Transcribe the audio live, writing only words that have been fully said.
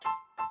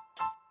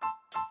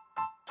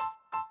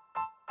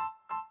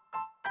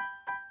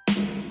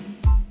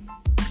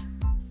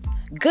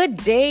Good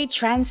day,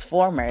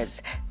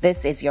 Transformers.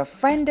 This is your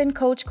friend and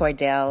coach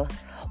Cordell,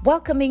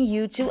 welcoming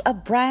you to a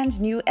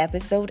brand new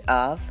episode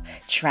of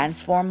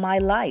Transform My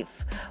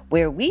Life,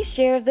 where we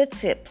share the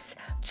tips,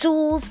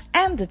 tools,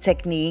 and the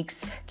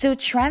techniques to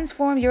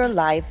transform your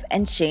life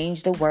and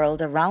change the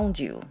world around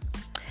you.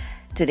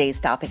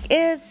 Today's topic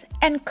is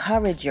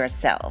encourage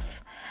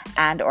yourself,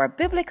 and our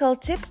biblical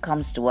tip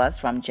comes to us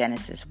from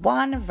Genesis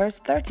 1 verse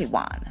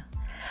 31.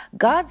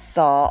 God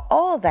saw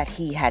all that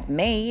he had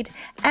made,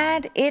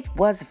 and it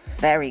was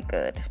very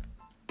good.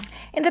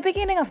 In the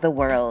beginning of the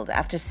world,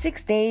 after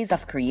 6 days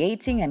of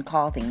creating and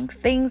calling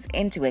things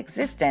into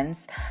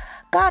existence,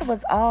 God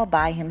was all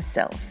by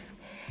himself.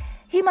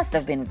 He must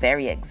have been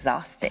very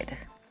exhausted.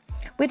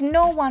 With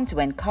no one to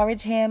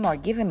encourage him or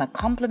give him a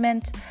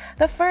compliment,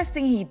 the first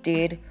thing he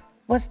did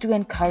was to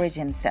encourage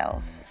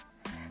himself.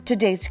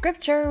 Today's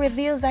scripture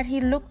reveals that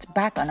he looked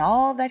back on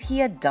all that he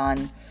had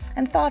done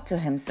and thought to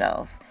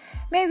himself,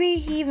 maybe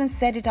he even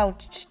said it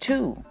out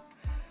too,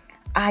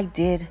 I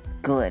did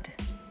good.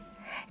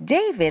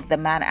 David, the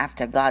man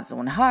after God's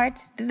own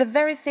heart, did the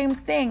very same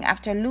thing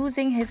after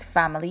losing his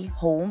family,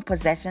 home,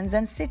 possessions,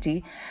 and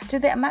city to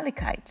the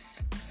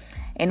Amalekites.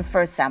 In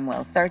 1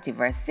 Samuel 30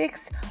 verse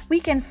 6, we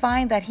can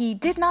find that he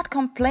did not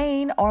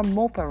complain or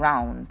mope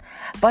around,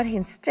 but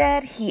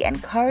instead he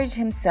encouraged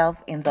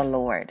himself in the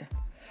Lord.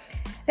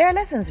 There are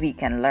lessons we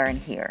can learn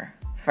here.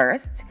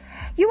 First,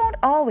 you won't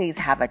always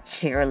have a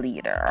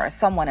cheerleader or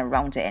someone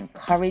around to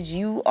encourage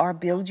you or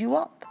build you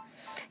up.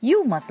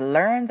 You must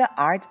learn the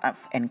art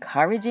of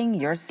encouraging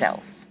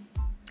yourself.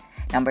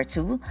 Number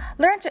 2,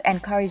 learn to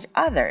encourage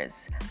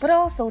others, but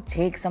also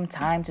take some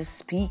time to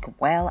speak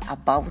well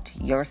about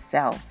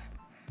yourself.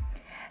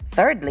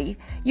 Thirdly,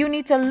 you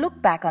need to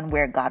look back on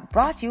where God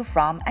brought you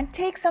from and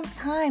take some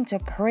time to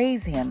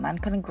praise Him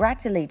and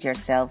congratulate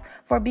yourself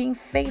for being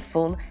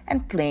faithful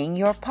and playing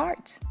your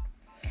part.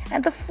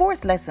 And the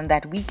fourth lesson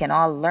that we can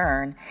all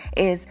learn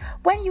is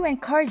when you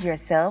encourage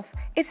yourself,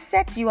 it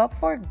sets you up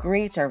for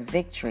greater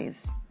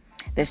victories.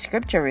 The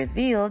scripture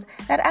revealed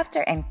that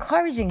after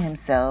encouraging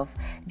himself,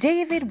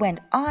 David went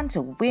on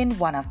to win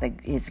one of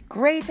his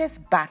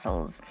greatest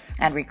battles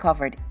and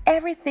recovered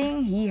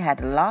everything he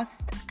had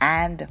lost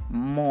and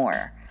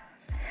more.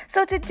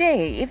 So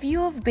today, if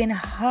you have been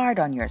hard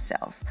on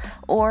yourself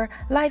or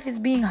life is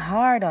being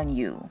hard on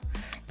you,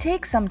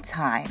 take some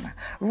time,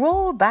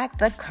 roll back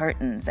the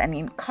curtains, and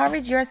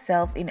encourage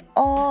yourself in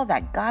all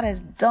that God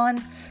has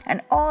done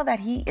and all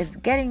that He is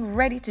getting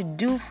ready to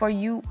do for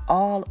you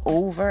all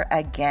over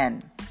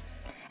again.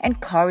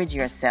 Encourage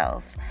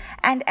yourself,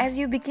 and as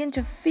you begin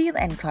to feel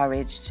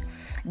encouraged,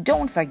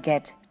 don't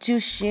forget to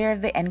share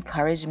the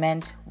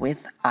encouragement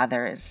with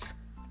others.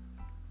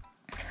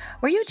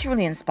 Were you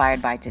truly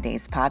inspired by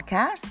today's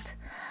podcast?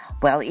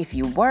 Well, if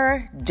you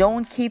were,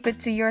 don't keep it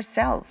to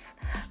yourself.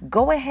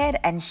 Go ahead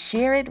and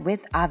share it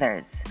with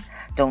others.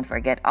 Don't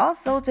forget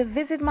also to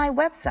visit my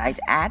website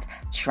at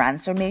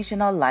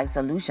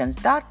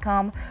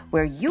transformationallifesolutions.com,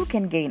 where you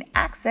can gain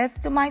access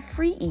to my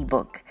free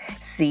ebook,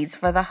 Seeds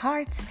for the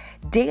Heart,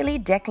 Daily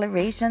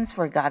Declarations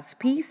for God's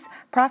Peace,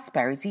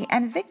 Prosperity,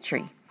 and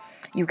Victory.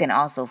 You can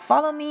also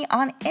follow me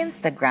on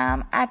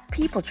Instagram at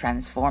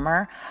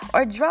PeopleTransformer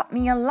or drop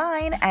me a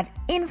line at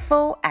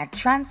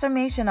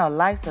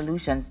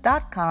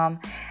info@transformationallifesolutions.com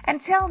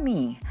and tell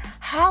me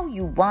how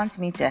you want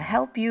me to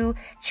help you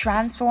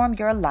transform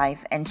your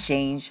life and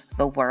change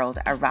the world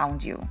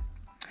around you.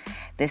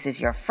 This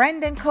is your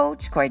friend and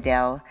coach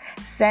Cordell,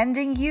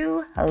 sending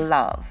you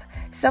love,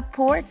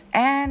 support,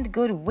 and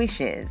good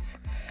wishes.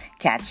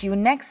 Catch you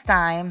next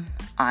time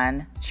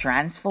on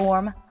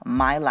Transform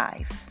My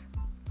Life.